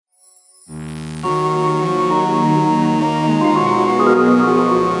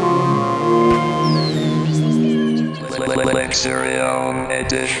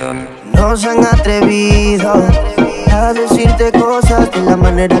Edition. No se han atrevido a decirte cosas de la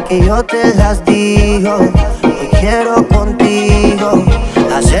manera que yo te las digo. Hoy quiero contigo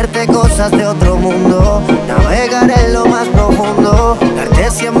hacerte cosas de otro mundo, navegar en lo más profundo, darte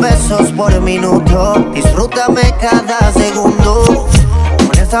 100 besos por minuto. Disfrútame cada segundo.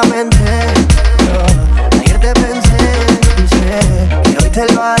 Honestamente, yo ayer te pensé y sé que hoy te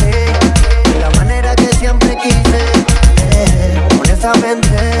lo haré de la manera que siempre quise.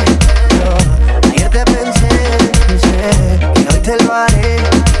 Honestamente, yo ayer te pensé y sé que hoy te lo haré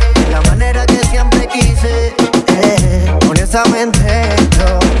de la manera que siempre quise. Honestamente,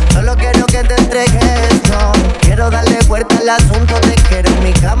 yo solo quiero que te entregues, no quiero darle vuelta al asunto. Te quiero en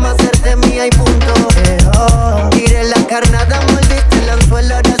mi cama, hacerte mía y punto. Tiré la carnada, mordiste el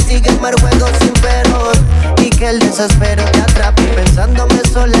anzuelo, ahora sígueme el juego sin peros. Y que el desespero te atrape y pensándome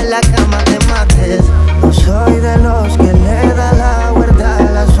sola en la cama te mates. No soy de los que le da la vuelta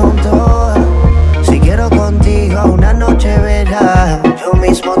al asunto. Si quiero contigo una noche bella, yo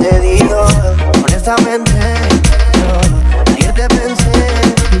mismo te digo. Honestamente, yo ayer te pensé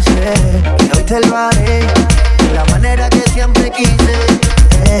y sé que hoy te lo haré de la manera que siempre quise.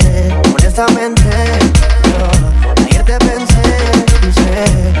 Honestamente, yo ayer te pensé y sé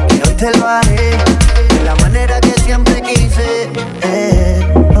que hoy te lo haré de la manera que siempre quise.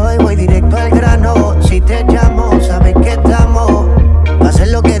 Hoy voy directo al grano. Si te llamo, sabes que estamos. Va a ser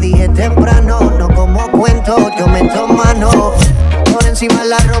lo que dije temprano. No como cuento, yo meto mano. Por encima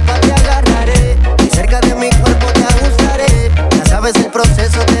la ropa te agarraré y cerca de mi cuerpo te ajustaré. Ya sabes el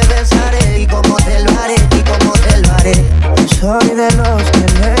proceso, te besaré y cómo te lo haré, y cómo te lo haré. Soy de los que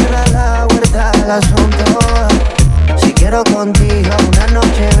le da la vuelta al asunto. Si quiero contigo una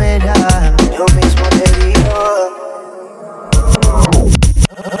noche bella, yo mismo te digo.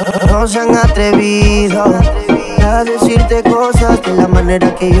 No se han atrevido a decirte cosas de la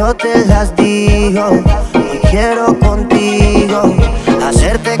manera que yo te las digo. Hoy quiero contigo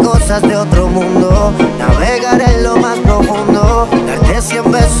hacerte cosas de otro mundo, navegar en lo más profundo, darte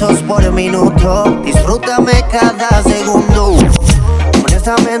 100 besos por minuto. Disfrútame cada segundo.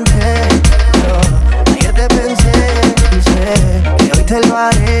 Honestamente, yo ayer te pensé y sé que hoy te lo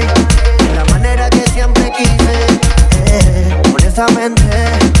haré de la manera que siempre quise. Honestamente,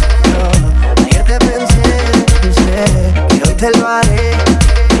 yo ayer te pensé y sé que hoy te lo haré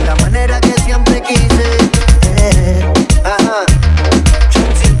de la manera que siempre quise.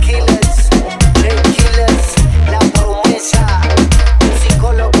 Quiles, la promesa, un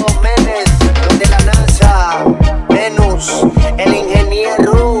psicólogo Menes, los de la NASA, Venus, el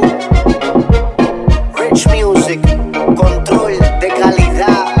ingeniero, Rich Music, control de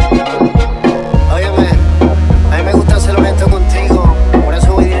calidad. Óyeme, a mí me gusta ser honesto contigo, por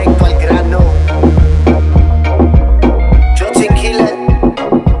eso voy directo al grano. Quiles,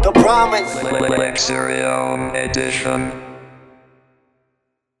 The Promise. Lexzerion Edition.